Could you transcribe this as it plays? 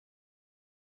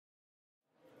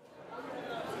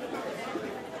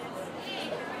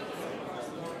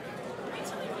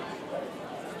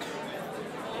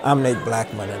I'm Nate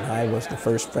Blackman, and I was the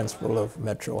first principal of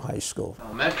Metro High School.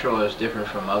 Metro is different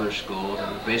from other schools,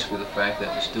 and basically the fact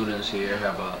that the students here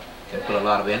can put a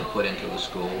lot of input into the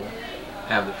school,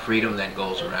 have the freedom that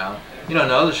goes around. You know,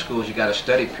 in other schools you got a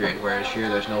study period, whereas here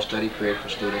there's no study period for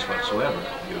students whatsoever.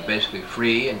 You're basically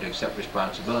free and to accept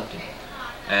responsibility.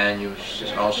 And you're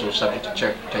just also subject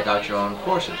to take out your own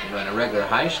courses. You know, in a regular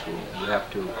high school,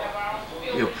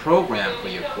 you're programmed for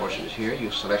your courses. Here,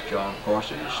 you select your own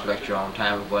courses, you select your own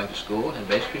time of going to school, and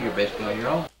you're basically on your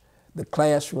own. The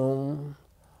classroom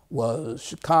was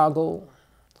Chicago,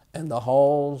 and the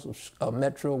halls of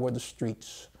Metro were the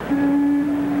streets.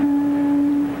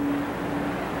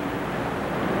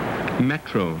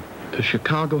 Metro, the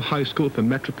Chicago High School for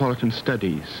Metropolitan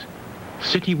Studies.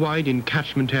 Citywide in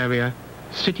catchment area,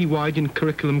 citywide in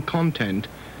curriculum content,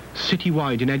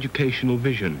 citywide in educational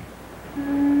vision.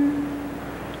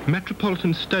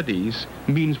 Metropolitan Studies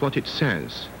means what it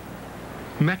says.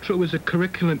 Metro is a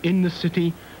curriculum in the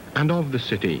city and of the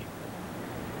city.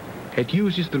 It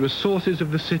uses the resources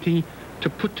of the city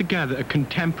to put together a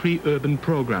contemporary urban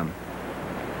program.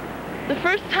 The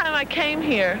first time I came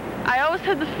here, I always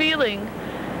had the feeling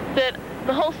that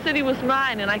the whole city was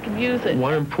mine and I could use it.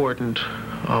 One important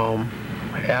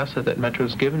asset that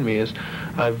Metro's given me is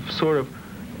I've sort of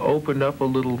opened up a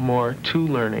little more to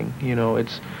learning. You know,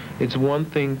 it's one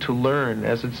thing to learn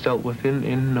as it's dealt with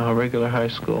in regular high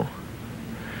school,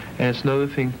 and it's another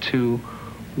thing to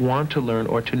want to learn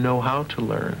or to know how to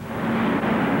learn.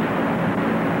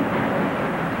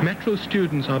 Metro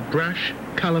students are brash,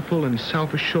 colourful and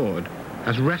self-assured,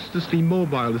 as restlessly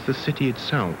mobile as the city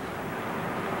itself.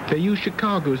 They use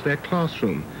Chicago as their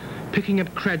classroom, picking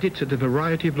up credits at a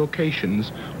variety of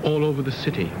locations all over the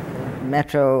city.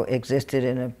 Metro existed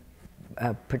in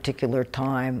a particular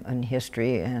time in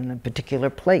history and a particular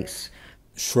place.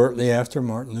 Shortly after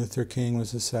Martin Luther King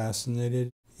was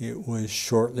assassinated, it was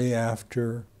shortly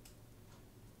after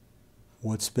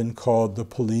what's been called the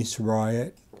police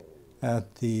riot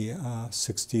at the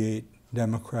 '68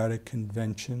 Democratic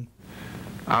Convention.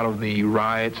 Out of the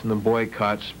riots and the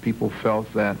boycotts, people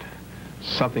felt that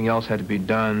something else had to be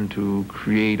done to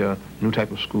create a new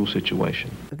type of school situation.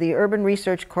 The Urban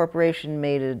Research Corporation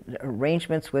made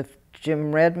arrangements with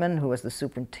Jim Redmond, who was the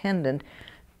superintendent,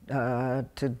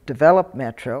 to develop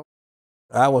Metro.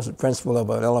 I was the principal of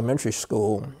an elementary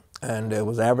school, and it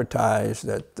was advertised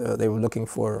that they were looking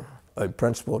for a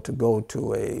principal to go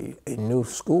to a new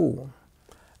school,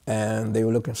 and they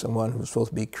were looking for someone who was supposed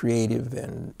to be creative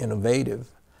and innovative.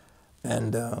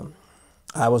 And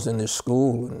I was in this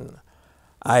school, and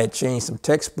I had changed some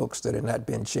textbooks that had not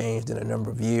been changed in a number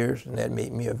of years, and that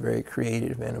made me a very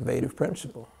creative, innovative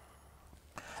principal.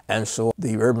 And so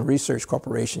the Urban Research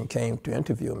Corporation came to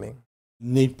interview me.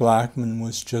 Nate Blackman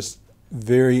was just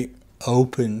very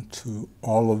open to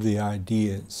all of the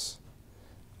ideas.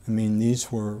 I mean,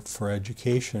 these were, for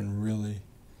education, really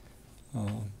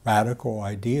radical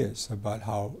ideas about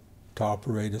how to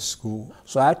operate a school.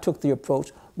 So I took the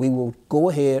approach, we will go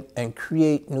ahead and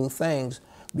create new things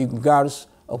regardless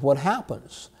of what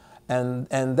happens. And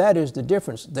that is the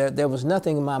difference. There was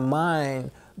nothing in my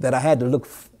mind that I had to look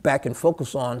back and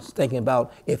focus on thinking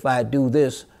about, if I do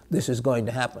this, this is going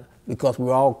to happen, because we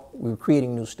were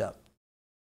creating new stuff.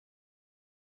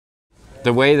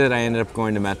 The way that I ended up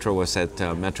going to Metro was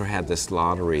that Metro had this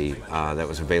lottery that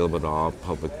was available to all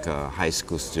public high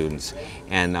school students,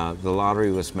 and the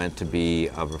lottery was meant to be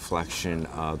a reflection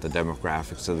of the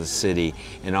demographics of the city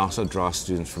and also draw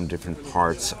students from different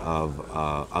parts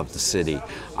of the city.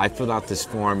 I filled out this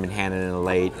form and handed it in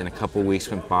late, and a couple of weeks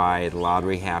went by, the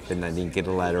lottery happened, I didn't get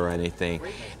a letter or anything,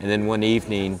 and then one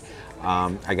evening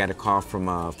I got a call from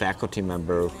a faculty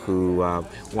member who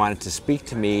wanted to speak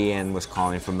to me and was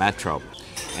calling from Metro.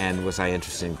 And was I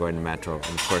interested in going to Metro? And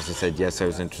of course I said, yes, I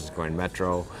was interested in going to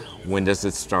Metro. When does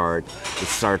it start? It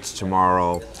starts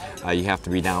tomorrow. You have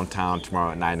to be downtown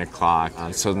tomorrow at 9 o'clock.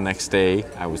 So the next day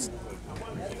I was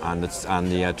on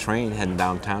the train heading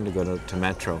downtown to go to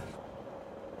Metro.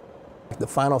 The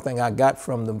final thing I got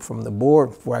from the board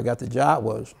before I got the job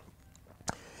was,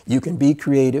 you can be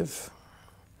creative,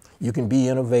 you can be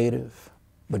innovative,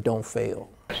 but don't fail.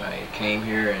 I came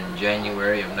here in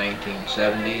January of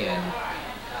 1970, and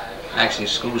actually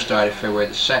school started February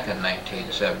the 2nd,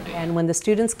 1970. And when the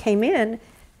students came in,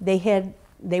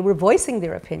 they were voicing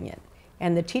their opinion.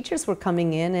 And the teachers were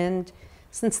coming in, and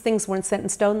since things weren't set in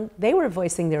stone, they were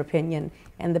voicing their opinion.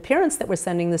 And the parents that were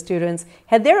sending the students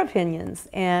had their opinions.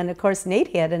 And of course,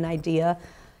 Nate had an idea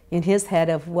in his head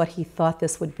of what he thought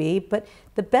this would be, but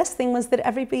the best thing was that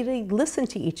everybody listened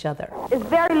to each other. It's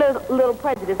very little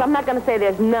prejudice. I'm not going to say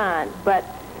there's none, but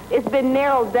it's been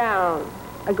narrowed down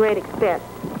a great extent.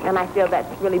 and I feel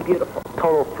that's really beautiful.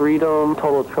 Total freedom,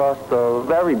 total trust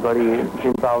of everybody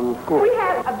involved in school. We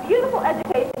have a beautiful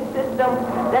education system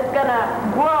that's going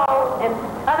to grow, and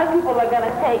other people are going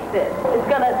to take this. It's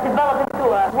going to develop into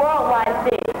a worldwide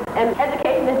thing, and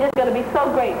education is just going to be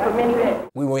so great for many people.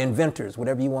 We were inventors,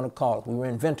 whatever you want to call it. We were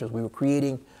inventors. We were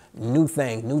creating new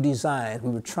things, new designs.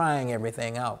 We were trying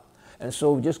everything out. And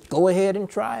so just go ahead and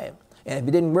try it. And if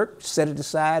it didn't work, set it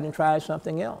aside and try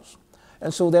something else.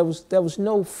 And so there was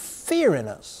no fear in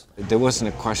us. There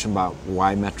wasn't a question about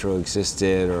why Metro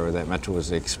existed or that Metro was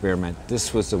an experiment.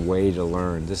 This was the way to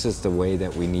learn. This is the way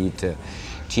that we need to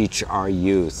teach our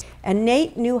youth. And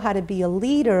Nate knew how to be a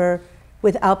leader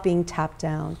without being top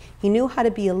down. He knew how to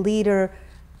be a leader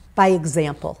by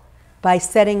example, by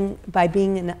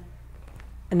being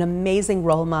an amazing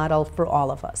role model for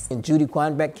all of us. And Judy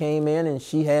Quanbeck came in, and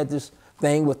she had this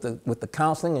thing with the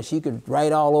counseling, and she could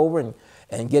write all over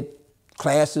and get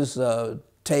classes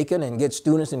taken and get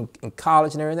students in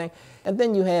college and everything. And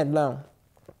then you had,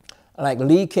 like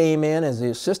Lee came in as the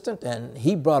assistant, and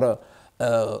he brought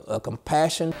a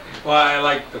compassion. Well, I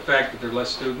like the fact that there are less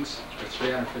students. The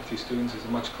 350 students is a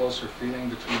much closer feeling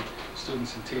between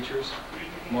students and teachers,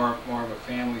 more of a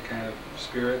family kind of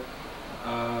spirit.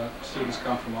 Students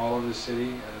come from all over the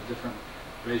city, different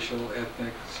racial,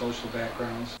 ethnic, social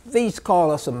backgrounds. They used to call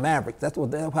us a Maverick. That's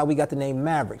how we got the name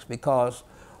Mavericks, because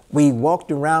we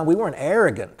walked around, we weren't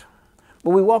arrogant,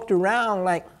 but we walked around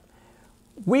like,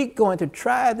 we're going to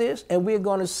try this and we're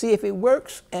going to see if it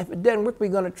works, and if it doesn't work, we're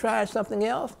going to try something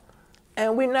else.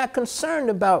 And we're not concerned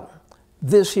about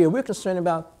this here, we're concerned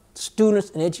about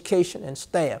students and education and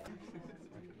staff.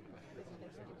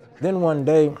 Then one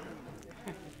day,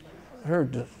 I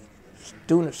heard the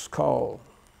students call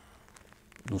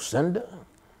Lucinda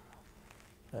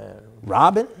and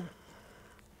Robin,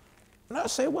 and I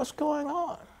said, what's going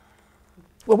on?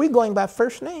 Well, we're going by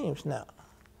first names now.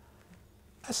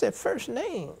 I said, first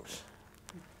names?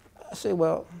 I said,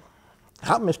 well,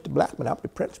 I'm Mr. Blackman, I'm the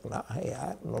principal. Hey,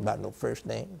 I don't know about no first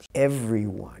names.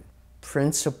 Everyone,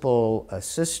 principal,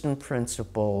 assistant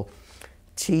principal,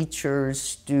 teachers,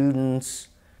 students,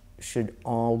 should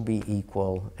all be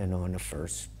equal and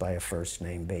by a first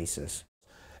name basis.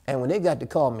 And when they got to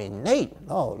call me Nate,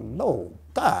 oh, Lord,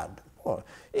 God, boy,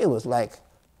 it was like,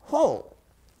 oh,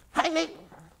 hi, Nate.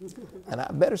 And I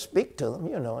better speak to them,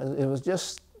 you know. It was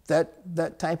just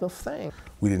that type of thing.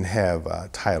 We didn't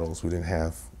have titles. We didn't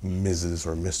have Mrs.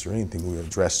 or Mr. anything. We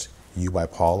addressed you by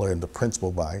Paula and the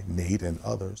principal by Nate and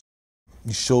others.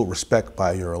 You show respect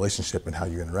by your relationship and how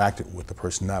you interacted with the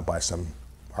person, not by some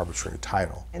arbitrary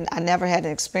title. And I never had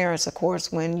an experience, of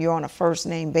course, when you're on a first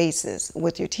name basis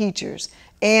with your teachers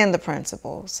and the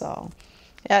principal. So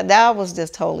yeah, that was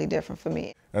just totally different for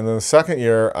me. And then the second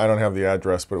year, I don't have the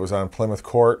address, but it was on Plymouth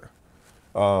Court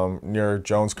near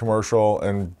Jones Commercial.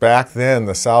 And back then,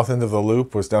 the south end of the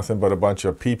loop was nothing but a bunch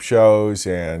of peep shows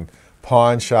and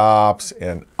pawn shops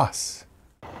and us.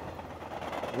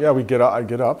 Yeah, I'd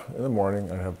get up in the morning,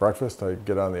 I'd have breakfast, I'd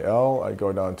get on the L, I'd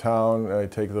go downtown, and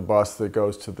I'd take the bus that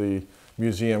goes to the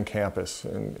museum campus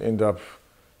and end up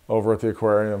over at the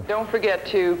aquarium. Don't forget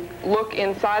to look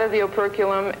inside of the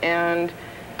operculum and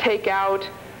take out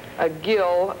a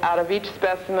gill out of each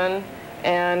specimen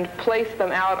and place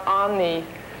them out on the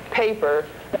paper.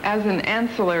 As an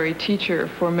ancillary teacher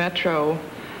for Metro,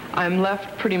 I'm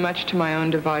left pretty much to my own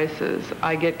devices.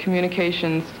 I get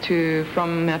communications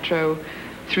from Metro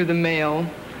through the mail.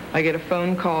 I get a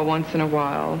phone call once in a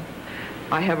while.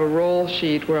 I have a roll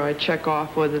sheet where I check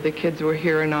off whether the kids were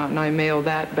here or not, and I mail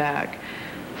that back.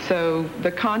 So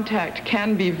the contact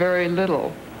can be very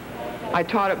little. I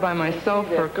taught it by myself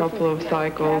for a couple of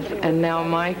cycles, and now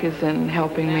Mike is in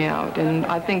helping me out. And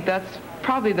I think that's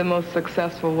probably the most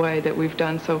successful way that we've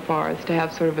done so far, is to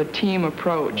have sort of a team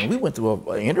approach. We went through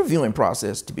an interviewing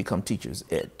process to become teachers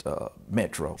at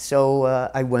Metro. So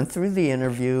I went through the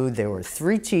interview. There were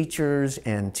 3 teachers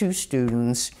and 2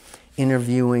 students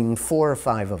interviewing 4 or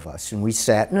 5 of us. And we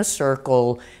sat in a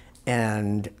circle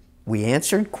and we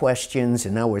answered questions,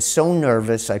 and I was so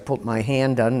nervous I put my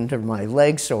hand under my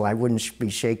leg so I wouldn't be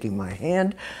shaking my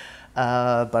hand.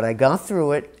 But I got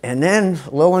through it, and then,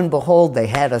 lo and behold, they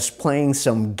had us playing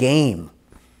some game.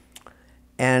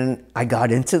 And I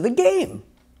got into the game.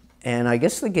 And I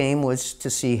guess the game was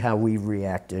to see how we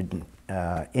reacted,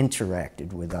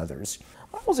 interacted with others.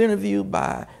 I was interviewed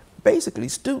by basically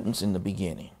students in the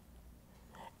beginning.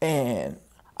 And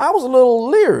I was a little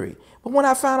leery, but when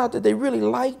I found out that they really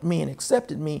liked me and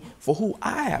accepted me for who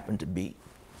I happened to be,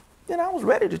 then I was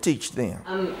ready to teach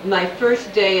them. My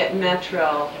first day at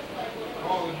Metro,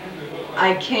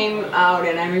 I came out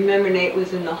and I remember Nate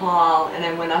was in the hall and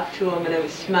I went up to him and I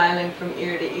was smiling from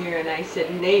ear to ear and I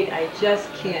said, Nate, I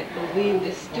just can't believe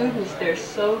the students, they're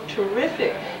so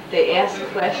terrific. They ask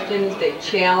questions, they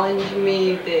challenge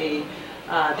me,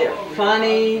 they're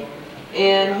funny.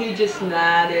 And he just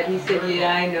nodded. He said,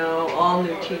 yeah, I know. All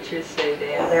new teachers say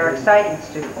that. They're exciting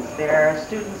students. They're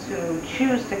students who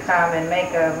choose to come and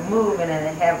make a move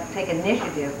and take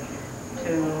initiative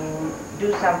to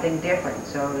do something different.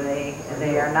 So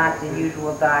they are not the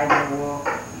usual dyed-in-the-wool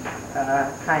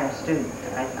kind of student.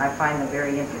 I find them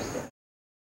very interesting.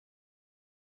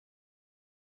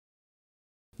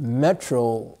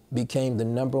 Metro became the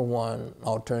 #1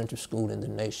 alternative school in the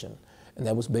nation, and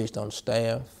that was based on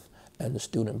staff and the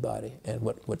student body and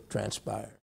what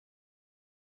transpired.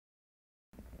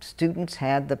 Students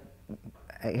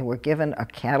were given a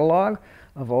catalog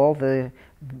of all the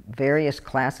various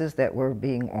classes that were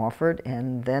being offered,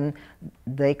 and then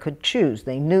they could choose.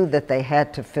 They knew that they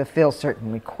had to fulfill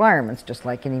certain requirements, just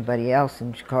like anybody else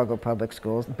in Chicago public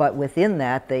schools, but within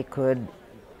that they could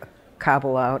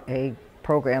cobble out a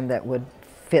program that would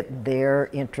fit their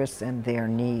interests and their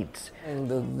needs. And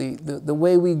the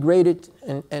way we graded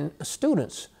and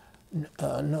students,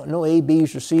 no A,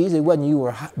 B's, or C's. It wasn't you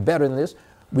were better than this.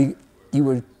 You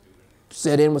were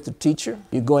set in with the teacher.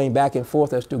 You're going back and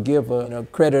forth as to give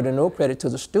credit or no credit to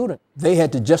the student. They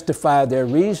had to justify their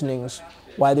reasonings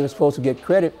why they were supposed to get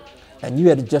credit, and you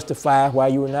had to justify why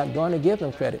you were not going to give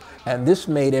them credit. And this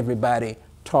made everybody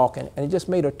talking, and it just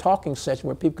made a talking session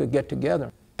where people could get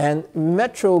together. And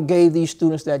Metro gave these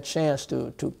students that chance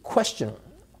to question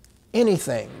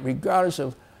anything, regardless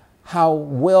of how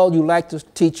well you liked the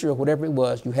teacher or whatever it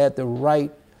was. You had the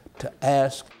right to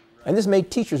ask. And this made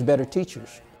teachers better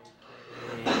teachers.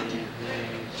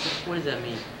 What does that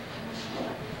mean?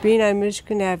 Being on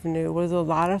Michigan Avenue was a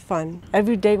lot of fun.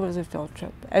 Every day was a field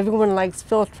trip. Everyone likes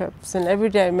field trips, and every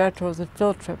day at Metro was a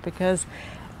field trip because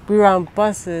we were on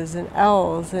buses and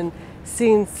L's and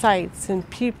seeing sights and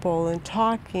people and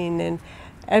talking, and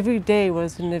every day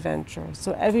was an adventure.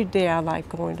 So every day I liked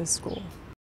going to school.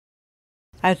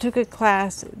 I took a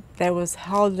class that was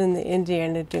held in the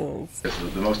Indiana Dunes.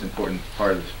 The most important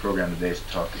part of this program today is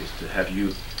to have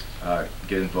you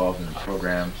get involved in the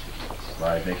program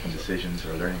by making decisions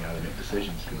or learning how to make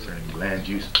decisions concerning land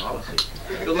use policy.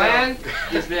 The land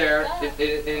is there,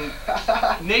 and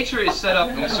nature is set up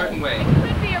in a certain way. It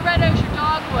could be a red oak or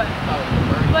dogwood,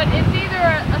 but it's either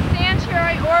a sand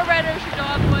cherry or a red oak or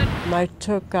dogwood. I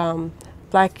took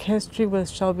Black History with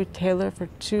Shelby Taylor for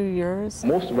 2 years.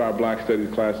 Most of our Black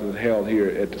Studies classes are held here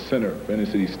at the Center for Inner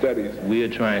City Studies. We are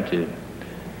trying to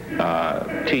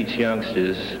teach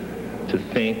youngsters to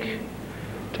think,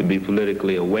 to be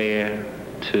politically aware,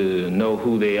 to know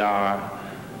who they are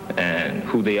and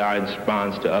who they are in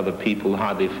response to other people,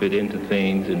 how they fit into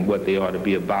things, and what they ought to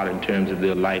be about in terms of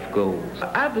their life goals.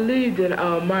 I believed in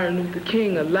Martin Luther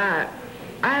King a lot.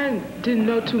 I didn't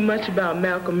know too much about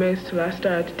Malcolm X till I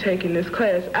started taking this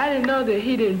class. I didn't know that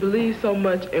he didn't believe so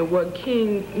much in what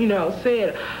King,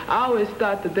 said. I always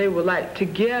thought that they were like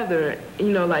together,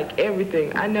 like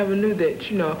everything. I never knew that,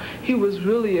 he was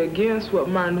really against what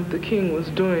Martin Luther King was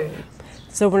doing.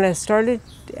 So when I started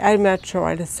at Metro,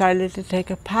 I decided to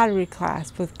take a pottery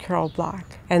class with Carol Block.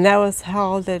 And that was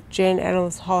held at Jane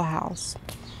Addams Hull House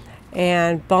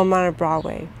and Belmont and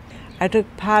Broadway. I took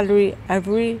pottery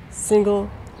every single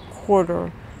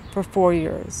quarter for 4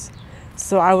 years.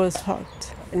 So I was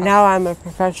hooked. Now I'm a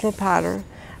professional potter.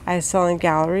 I sell in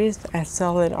galleries, I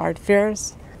sell in art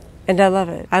fairs, and I love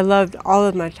it. I loved all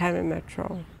of my time at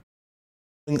Metro.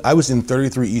 I was in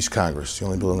 33 East Congress, the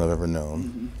only building I've ever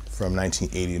known, from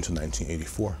 1980 until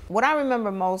 1984. What I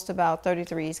remember most about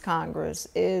 33 East Congress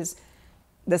is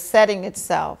the setting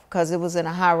itself, because it was in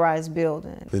a high-rise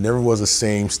building. There never was the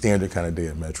same standard kind of day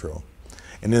at Metro.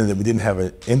 And then we didn't have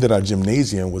in our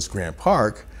gymnasium was Grant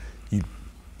Park. You'd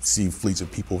see fleets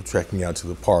of people trekking out to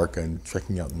the park and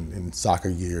trekking out in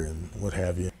soccer gear and what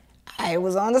have you. I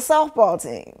was on the softball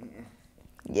team.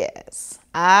 Yes.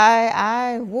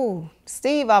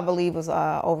 Steve, I believe, was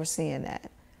overseeing that.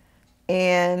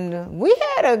 And we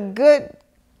had a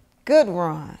good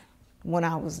run when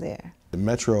I was there. The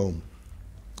Metro,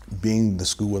 being the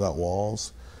school without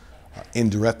walls,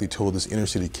 indirectly told this inner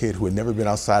city kid who had never been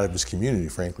outside of his community,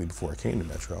 frankly, before I came to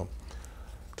Metro,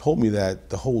 told me that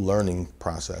the whole learning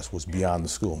process was beyond the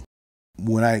school.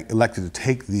 When I elected to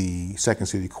take the Second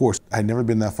City course, I'd never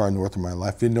been that far north in my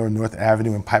life. Didn't know North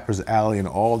Avenue and Piper's Alley and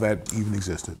all that even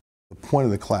existed. The point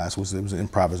of the class was it was an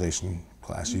improvisation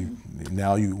class.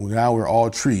 Now we're all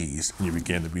trees, and you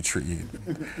began to be treed.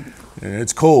 And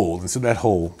it's cold, and so that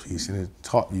whole piece, and it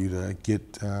taught you to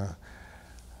get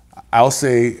I'll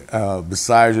say,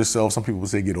 besides yourself, some people will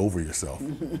say get over yourself.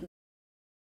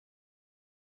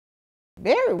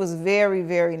 Barry was very,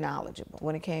 very knowledgeable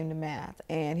when it came to math,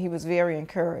 and he was very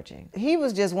encouraging. He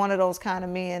was just one of those kind of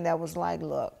men that was like,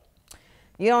 look,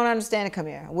 you don't understand it, come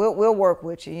here. We'll work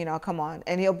with you, you know, come on.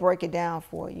 And he'll break it down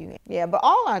for you. Yeah, but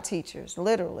all our teachers,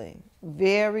 literally,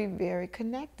 very, very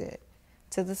connected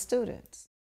to the students.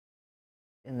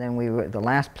 And then the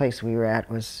last place we were at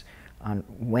was on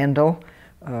Wendell,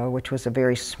 which was a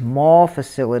very small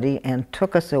facility and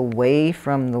took us away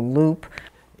from the loop.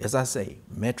 As I say,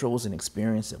 Metro was an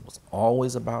experience that was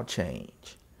always about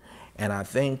change. And I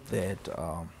think that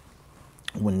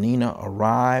when Nina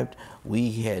arrived,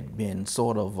 we had been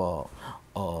sort of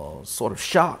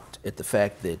shocked at the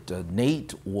fact that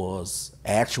Nate was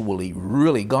actually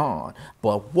really gone.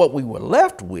 But what we were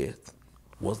left with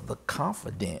was the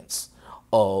confidence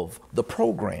of the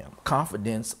program,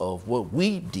 confidence of what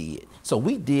we did. So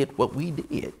we did what we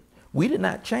did. We did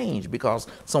not change because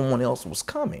someone else was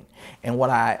coming. And what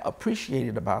I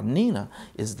appreciated about Nina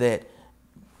is that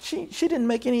she didn't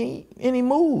make any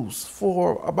moves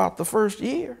for about the first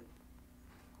year,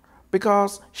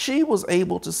 because she was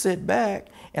able to sit back.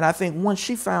 And I think once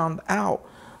she found out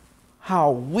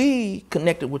how we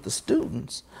connected with the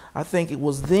students, I think it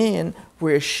was then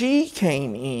where she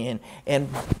came in and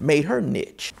made her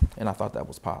niche. And I thought that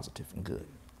was positive and good.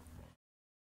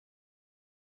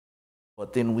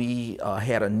 But then we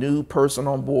had a new person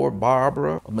on board,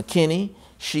 Barbara McKinney.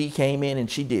 She came in and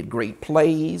she did great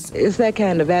plays. It's that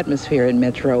kind of atmosphere in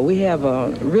Metro. We have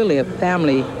really a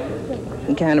family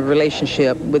kind of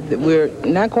relationship. We're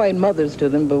not quite mothers to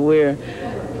them, but we're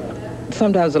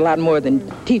sometimes a lot more than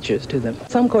teachers to them.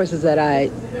 Some courses that I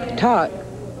taught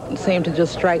seem to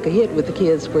just strike a hit with the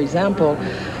kids. For example,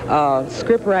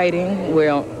 script writing,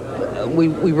 where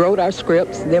we wrote our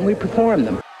scripts, then we performed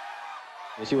them.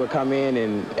 She would come in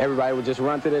and everybody would just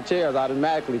run to their chairs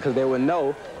automatically because they would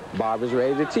know Barbara's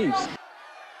ready to teach.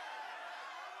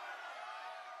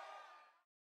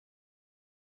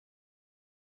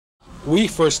 We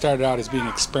first started out as being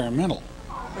experimental.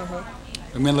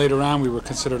 And then later on we were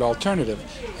considered alternative.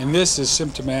 And this is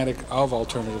symptomatic of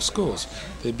alternative schools.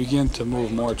 They begin to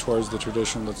move more towards the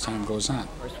tradition as time goes on.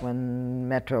 When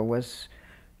Metro was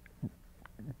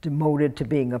demoted to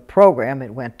being a program,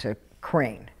 it went to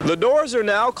Crane. The doors are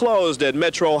now closed at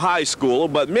Metro High School,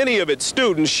 but many of its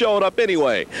students showed up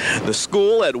anyway. The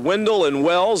school at Wendell and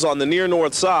Wells on the near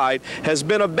north side has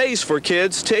been a base for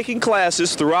kids taking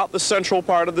classes throughout the central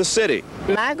part of the city.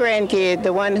 My grandkid,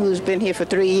 the one who's been here for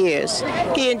 3 years,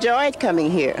 he enjoyed coming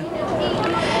here.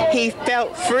 He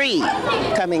felt free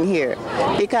coming here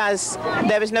because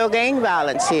there was no gang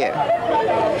violence here.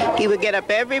 He would get up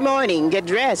every morning, get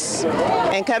dressed,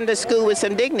 and come to school with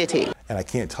some dignity. And I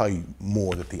can't tell you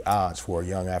more that the odds for a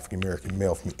young African-American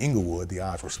male from Inglewood, the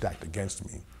odds were stacked against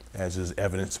me, as is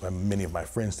evidenced by many of my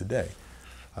friends today,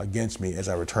 against me as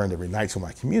I returned every night to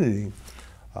my community.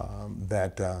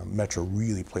 Metro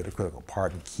really played a critical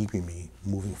part in keeping me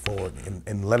moving forward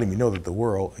and letting me know that the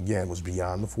world, again, was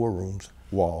beyond the 4 rooms,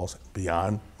 walls,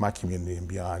 beyond my community and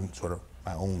beyond sort of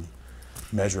my own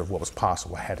measure of what was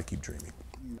possible. I had to keep dreaming.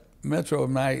 Metro,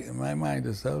 in my mind,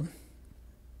 is a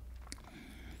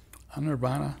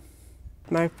nirvana.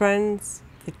 My friends,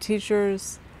 the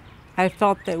teachers, I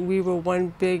felt that we were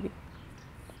one big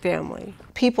family.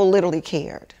 People literally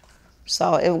cared.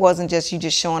 So it wasn't just you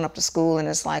just showing up to school and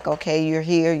it's like, okay, you're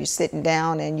here, you're sitting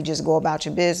down and you just go about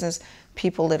your business.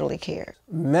 People literally cared.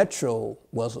 Metro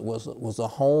was a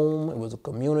home, it was a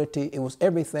community, it was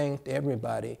everything to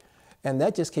everybody. And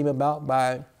that just came about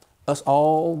by us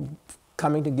all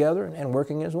coming together and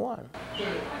working as one.